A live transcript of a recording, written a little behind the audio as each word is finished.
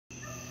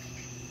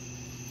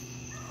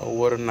Oh,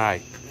 what a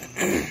night.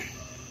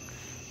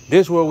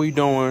 This what we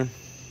doing.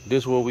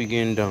 This what we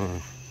getting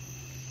done.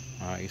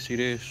 All right, you see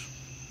this?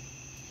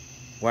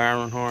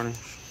 Wiring harness.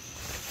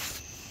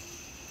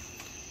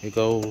 It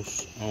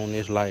goes on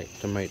this light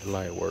to make the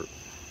light work.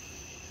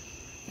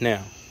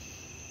 Now,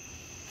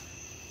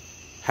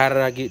 how did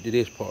I get to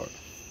this part?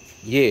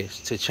 Yes,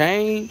 to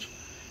change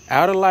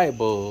out a light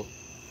bulb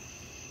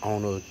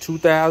on a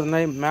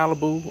 2008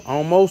 Malibu,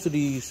 on most of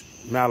these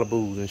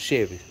Malibus and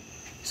Chevys,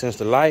 since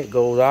the light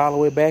goes all the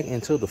way back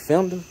into the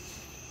fender,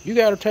 you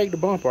got to take the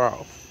bumper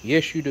off.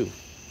 Yes, you do.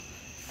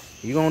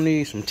 You're going to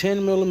need some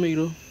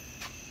 10mm,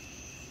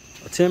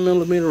 a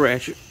 10mm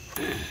ratchet,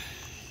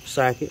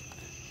 socket,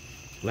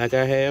 like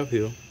I have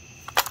here.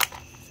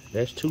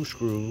 That's 2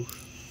 screws.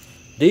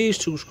 These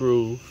 2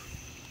 screws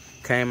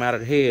came out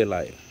of the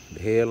headlight.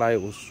 The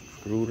headlight was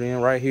screwed in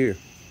right here,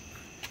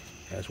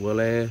 as well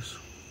as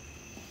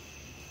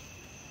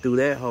through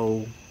that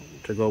hole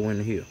to go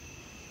in here.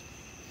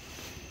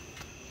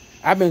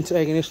 I've been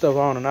taking this stuff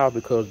on and off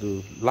because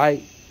the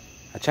light,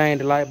 I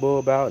changed the light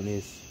bulb out and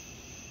it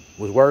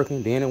was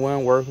working, then it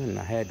wasn't working, and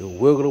I had to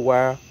wiggle the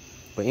wire,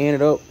 but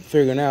ended up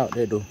figuring out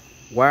that the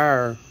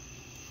wire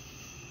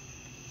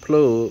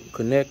plug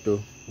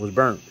connector was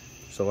burnt,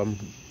 so I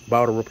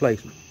bought a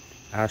replacement.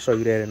 I'll show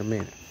you that in a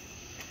minute.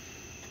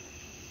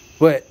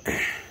 But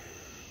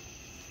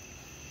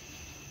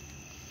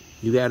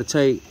you got to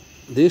take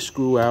this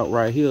screw out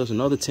right here. It's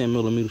another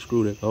 10mm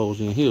screw that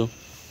goes in here.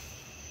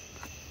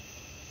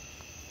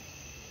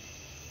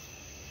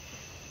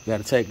 You got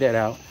to take that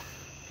out.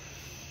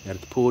 You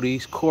got to pull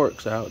these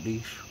corks out,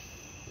 these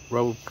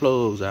rubber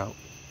plugs out.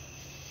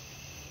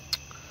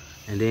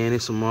 And then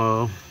it's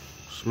some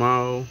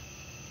small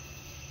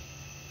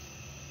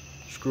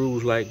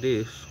screws like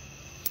this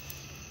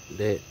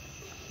that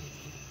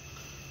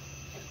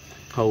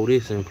hold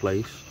this in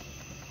place.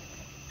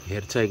 You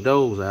have to take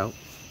those out.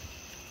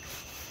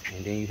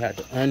 And then you have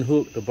to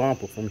unhook the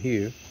bumper from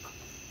here.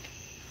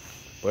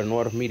 But in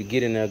order for me to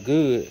get in there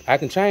good, I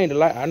can change the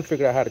light. I can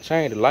figure out how to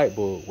change the light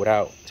bulb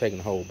without taking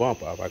the whole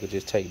bumper off. I could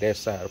just take that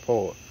side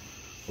apart.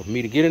 But for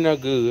me to get in there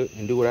good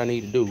and do what I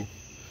need to do,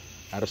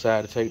 I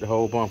decided to take the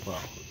whole bumper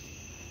off.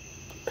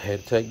 I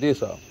had to take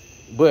this off.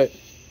 But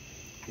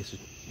it's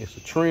a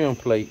trim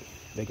plate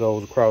that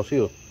goes across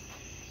here.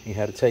 You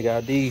had to take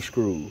out these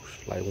screws,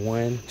 like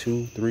 1,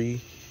 2,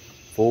 3,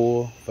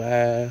 4,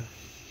 5,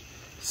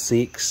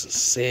 6,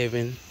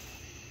 7,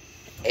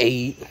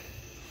 8,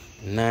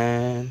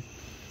 9,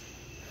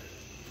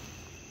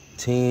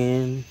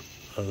 10,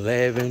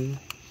 11.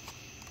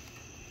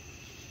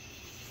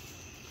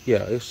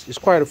 Yeah, it's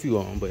quite a few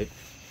of them, but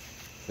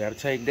gotta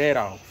take that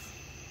off.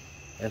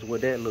 That's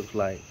what that looks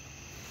like.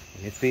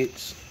 And it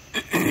fits.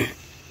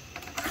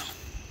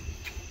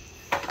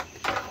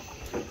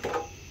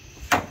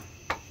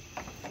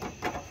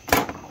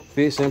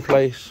 Fits in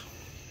place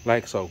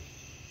like so.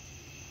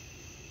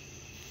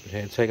 But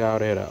had to take all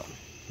that out.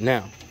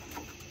 Now,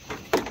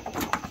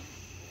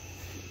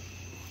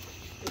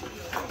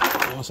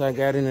 once I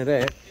got into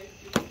that,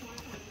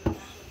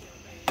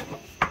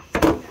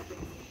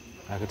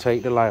 I could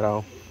take the light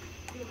off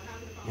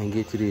and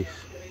get to this.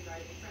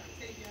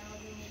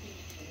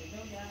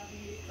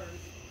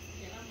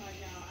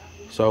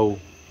 So,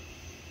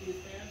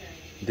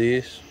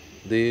 this,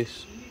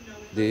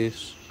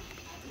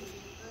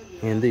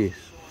 and this.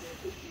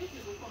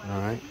 All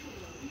right,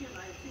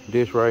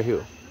 this right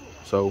here.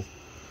 So I'm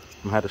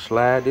gonna have to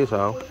slide this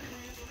off,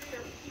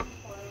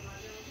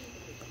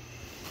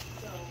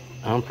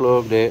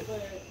 unplug that,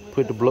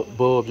 put the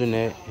bulbs in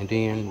that, and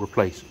then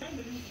replace it.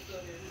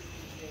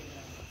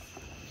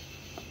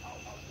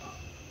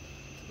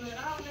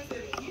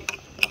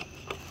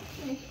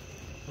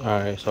 All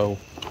right, so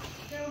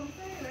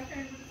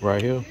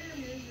right here,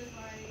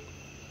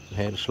 I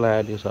had to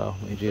slide this off.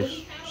 It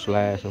just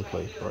slides in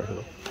place right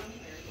here,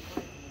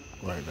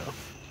 right now.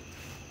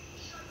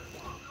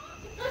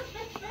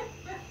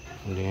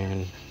 And then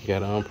you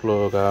gotta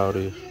unplug all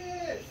this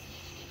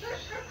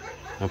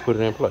and put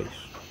it in place.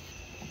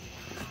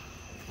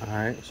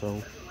 Alright,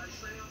 so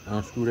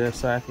unscrew that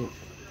socket,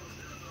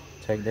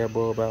 take that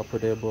bulb out,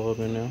 put that bulb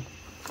in there.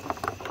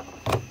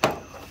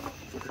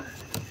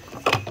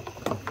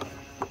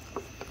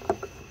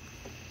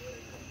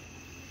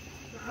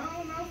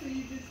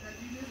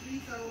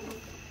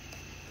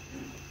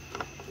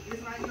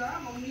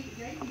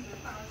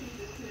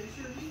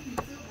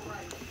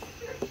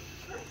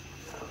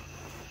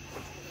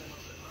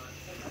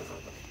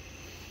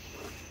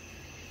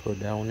 Put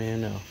that one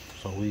in now.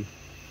 So we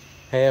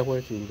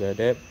halfway through. We got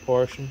that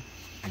portion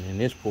and then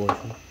this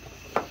portion.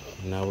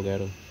 And now we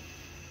gotta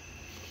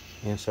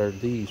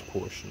insert these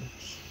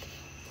portions.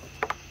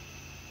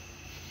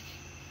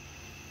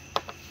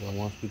 So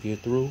once we get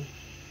through,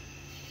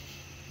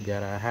 we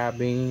got our high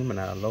beam and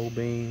our low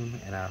beam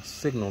and our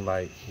signal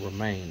light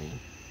remaining.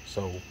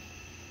 So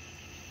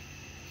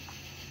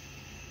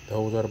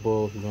those are the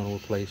bulbs we're gonna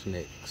replace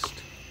next.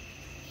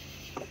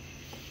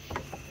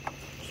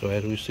 So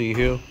as we see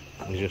here,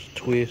 we just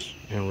twist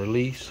and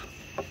release.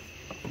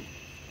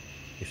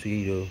 You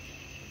see the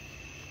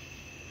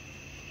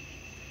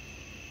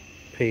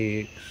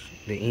pegs,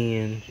 the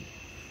ends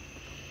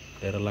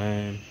that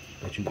align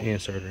that you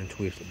inserted and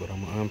twisted. But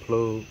I'm gonna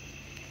unplug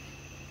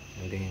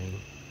and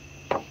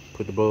then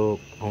put the bulb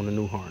on the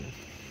new harness.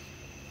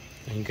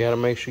 And you gotta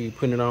make sure you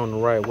put it on the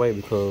right way,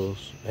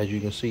 because as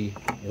you can see,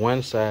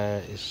 one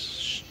side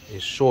is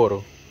shorter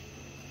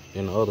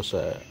than the other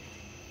side.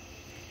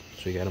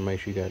 So you gotta make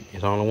sure you got,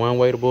 it's only one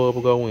way the bulb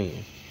will go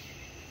in.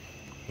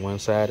 One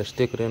side is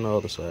thicker than the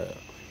other side.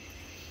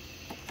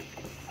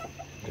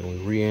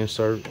 Then we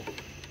reinsert.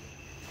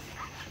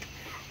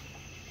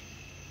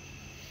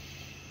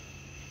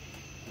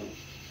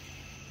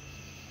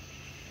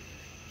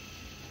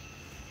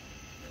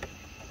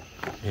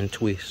 And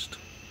twist.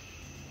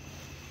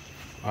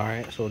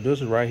 Alright, so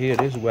this is right here,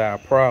 this is where our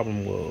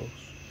problem was.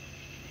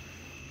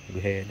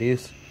 We had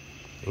this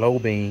low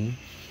beam.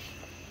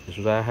 This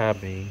was our high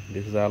beam.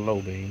 This is our low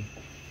beam.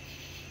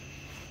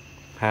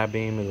 High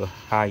beam is a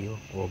higher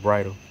or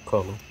brighter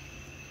color.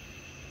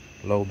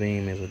 Low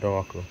beam is a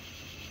darker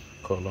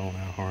color on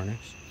our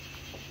harness.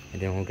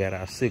 And then we got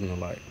our signal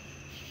light.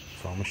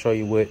 So I'm gonna show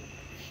you what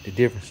the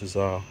differences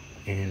are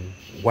and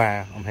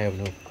why I'm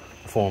having to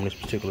perform this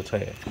particular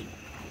task.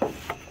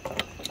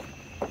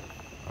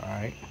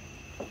 Alright.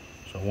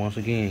 So once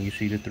again, you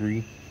see the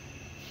three.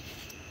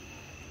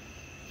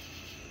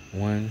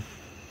 1,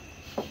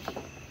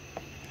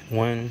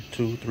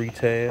 2, 3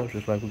 tabs,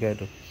 just like we got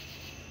the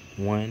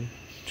 1,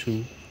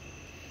 2,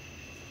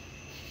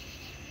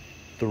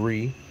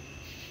 3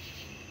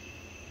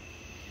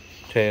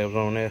 tabs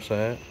on that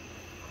side.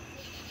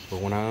 But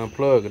when I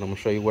unplug it, I'm gonna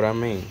show you what I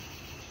mean.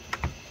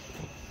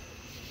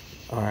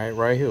 Alright,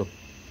 right here.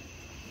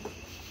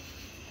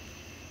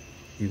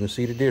 You can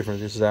see the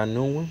difference. This is our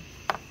new one.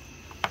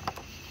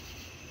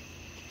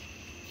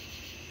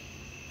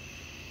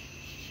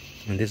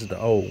 And this is the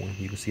old one.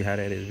 You can see how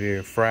that is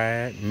very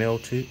fried,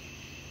 melted,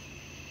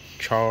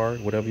 charred,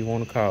 whatever you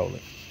want to call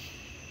it.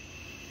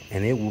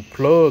 And it will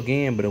plug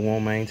in, but it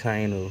won't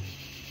maintain a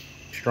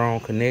strong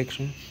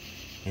connection.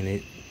 And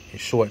it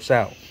shorts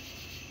out.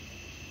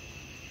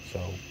 So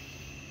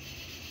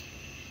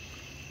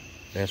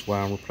that's why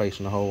I'm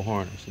replacing the whole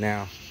harness.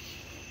 Now,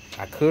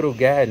 I could have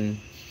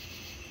gotten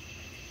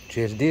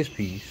just this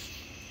piece,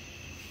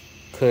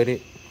 cut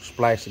it,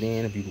 splice it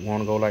in if you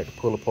want to go like the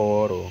pull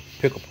apart or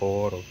pick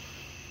apart or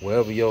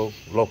wherever your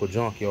local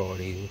junkyard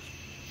is.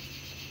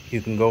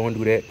 You can go and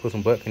do that, put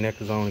some butt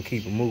connectors on and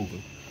keep it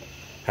moving.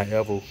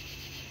 However,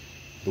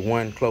 the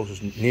one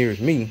closest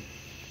nearest me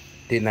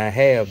did not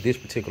have this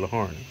particular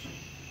harness.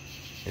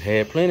 It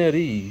had plenty of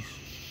these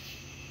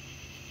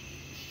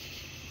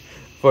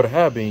for the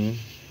high beam,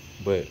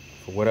 but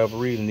for whatever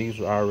reason, these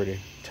were already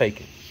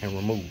taken and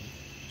removed.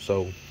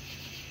 So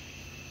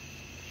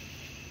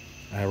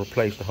I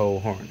replaced the whole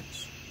harness.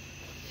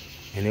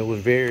 And it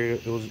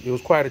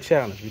was quite a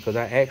challenge, because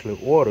I actually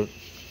ordered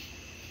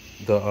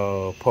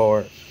the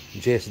part,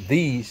 just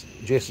this.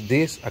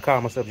 I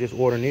call myself just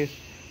ordering this,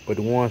 but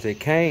the ones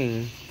that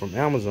came from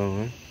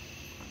Amazon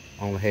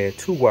only had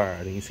 2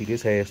 wires, and you see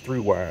this has 3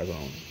 wires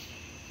on it.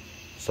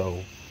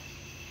 So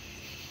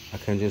I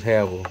couldn't just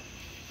have a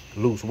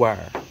loose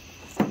wire.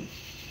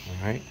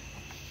 Alright.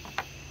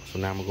 So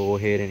now I'm gonna go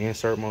ahead and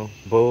insert my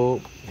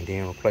bulb and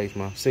then replace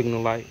my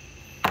signal light.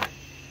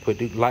 Put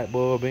the light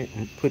bulb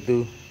in, put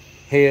the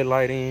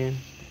headlight in,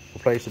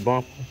 replace the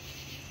bumper,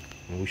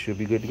 and we should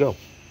be good to go.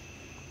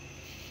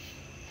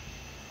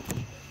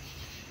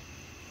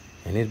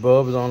 And this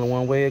bulb is only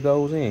one way it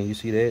goes in. You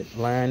see that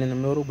line in the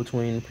middle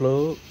between the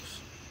plugs?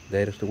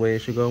 That is the way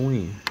it should go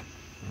in.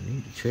 I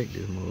need to check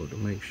this mode to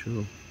make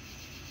sure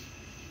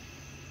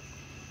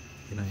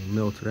it ain't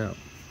melted out.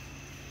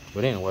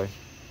 But anyway,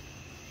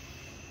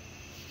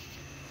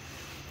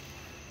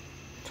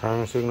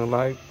 turn signal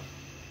light.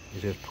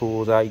 It just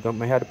pulls out. You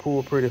may have to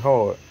pull pretty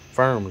hard,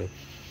 firmly,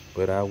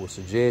 but I would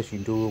suggest you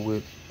do it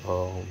with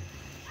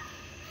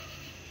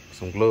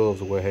some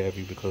gloves or what have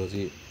you, because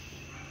it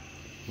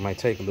might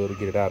take a little to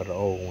get it out of the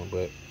old one.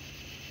 But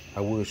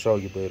I will show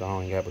you, but I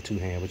only have a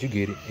 2-hand. But you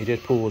get it. It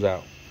just pulls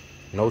out.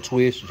 No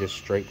twist, just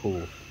straight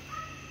pull.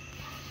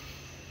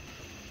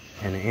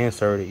 And to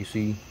insert it, you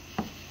see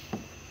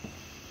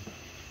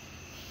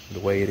the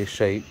way it is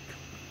shaped.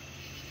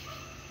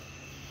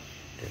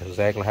 That's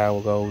exactly how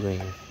it goes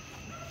in.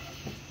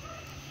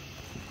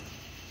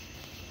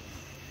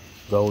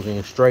 Goes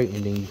in straight,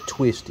 and then you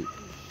twist it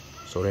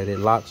so that it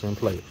locks in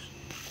place.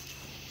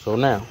 So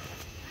now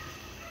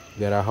we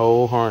got our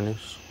whole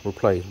harness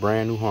replaced,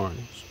 brand new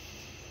harness.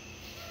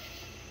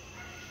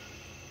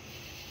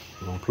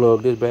 We're gonna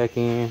plug this back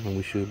in and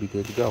we should be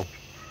good to go.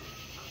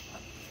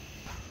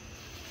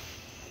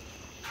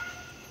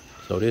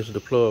 So this is the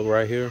plug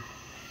right here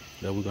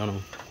that we're gonna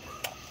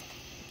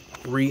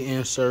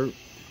reinsert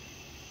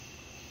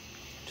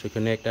to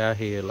connect our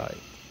headlight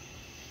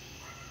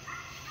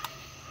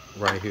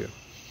right here.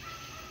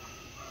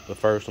 But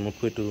first I'm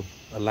gonna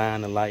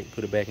align the light,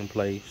 put it back in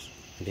place,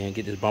 and then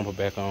get this bumper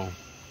back on.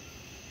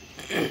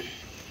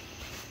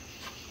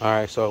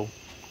 Alright, so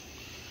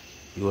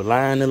you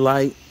align the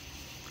light.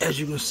 As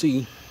you can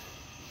see,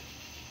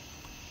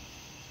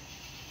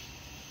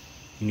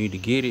 You need to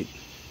get it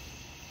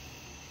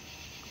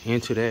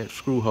into that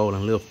screw hole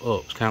and lift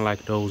up. It's kind of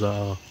like those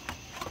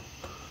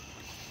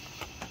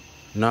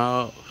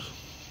knobs.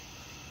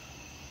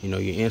 You know,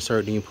 you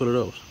insert, then you pull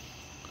it up.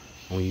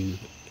 When you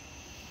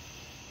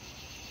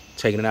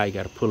taking it out, you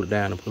got to pull it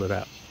down and pull it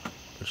out.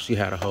 But see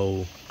how the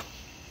hole,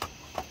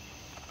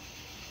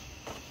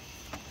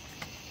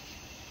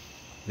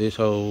 this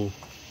hole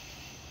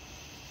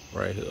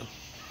right here.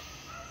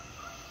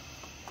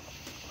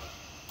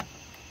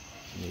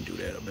 Let me do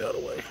that a better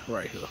way,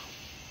 right here,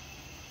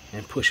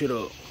 and push it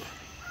up.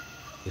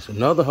 It's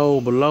another hole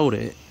below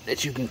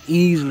that you can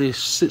easily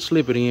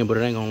slip it in, but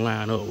it ain't gonna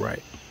line up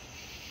right.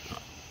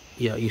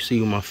 Yeah, you see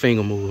my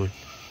finger moving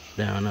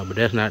down there, but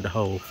that's not the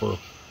hole for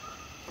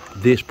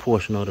this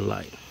portion of the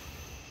light.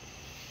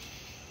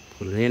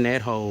 Put it in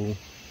that hole,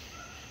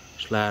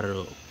 slide it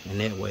up, and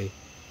that way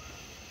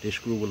this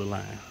screw will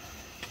align.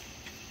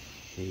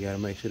 And you gotta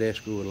make sure that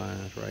screw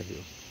aligns right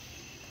here.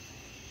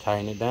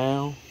 Tighten it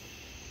down.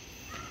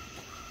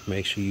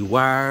 Make sure your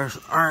wires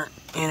aren't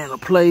in a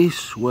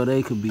place where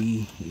they could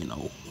be, you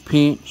know,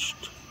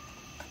 pinched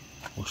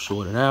or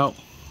sorted out.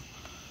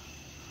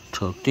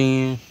 Tucked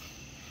in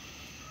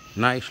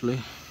nicely.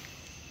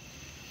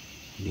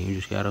 Then you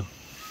just gotta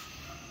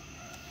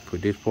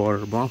put this part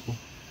of the bumper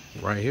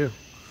right here.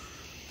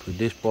 Put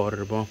this part of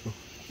the bumper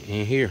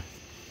in here.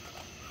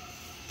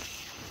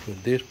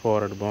 Put this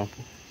part of the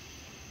bumper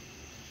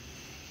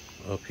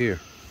up here.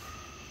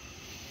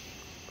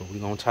 But we're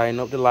gonna tighten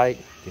up the light,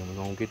 then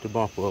we're gonna get the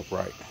bumper up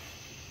right.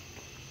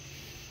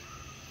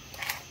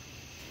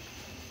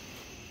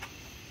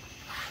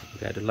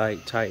 Got the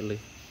light tightly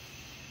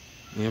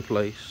in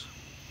place.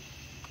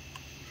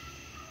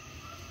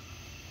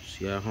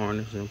 See our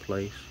harness in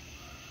place.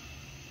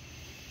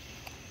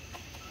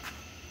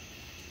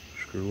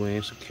 Screw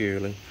in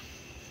securely.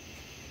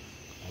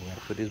 I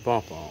gotta put this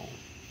bumper on.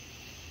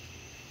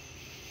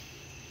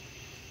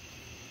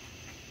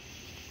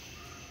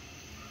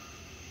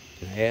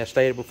 And as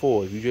stated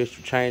before, if you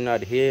just change out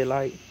the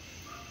headlight,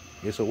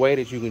 it's a way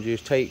that you can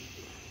just take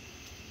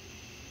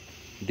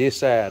this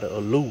side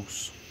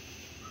loose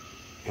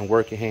and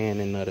work your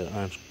hand in there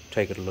to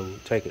take it loose,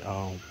 take it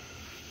out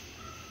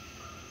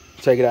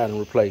and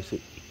replace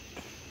it.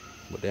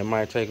 But that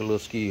might take a little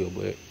skill.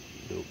 But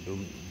the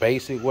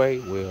basic way,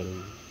 well,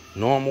 the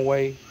normal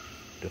way,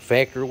 the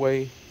factory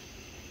way,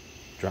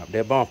 drop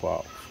that bumper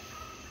off.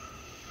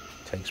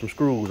 Take some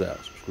screws out,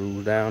 some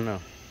screws down now.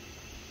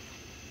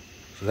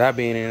 Since I've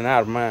been in and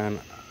out of mine,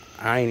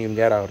 I ain't even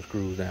got all the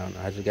screws down.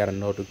 I just got to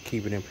know to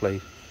keep it in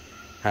place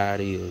how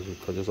it is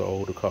because it's an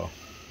older car.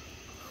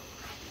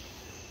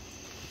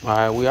 All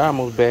right, we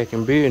almost back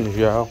in business,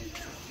 y'all.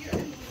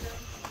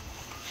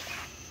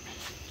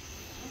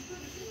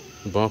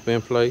 Bump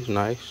in place,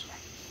 nice.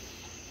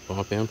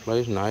 Bump in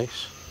place,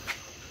 nice.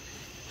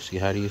 See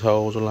how these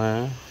holes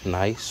align?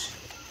 Nice.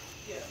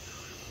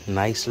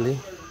 Nicely.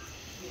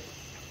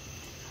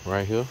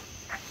 Right here.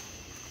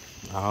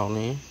 All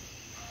in.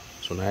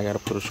 So now I gotta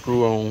put a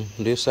screw on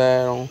this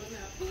side on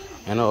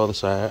and the other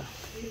side.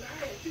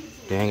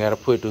 Then I gotta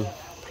put the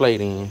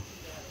plate in.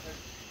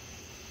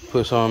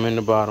 Put some in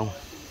the bottom.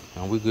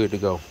 And we good to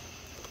go.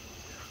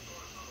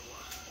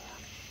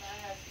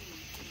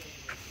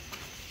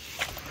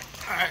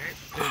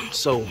 Alright,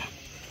 so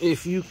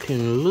if you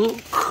can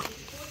look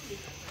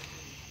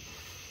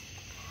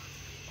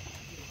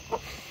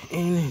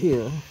in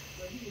here,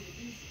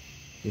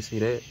 you see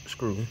that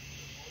screw?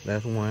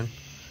 That's one.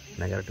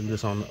 And I gotta do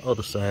this on the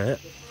other side,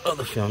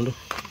 other fender.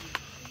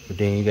 But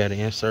then you gotta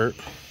insert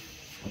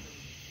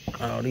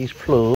all these plugs.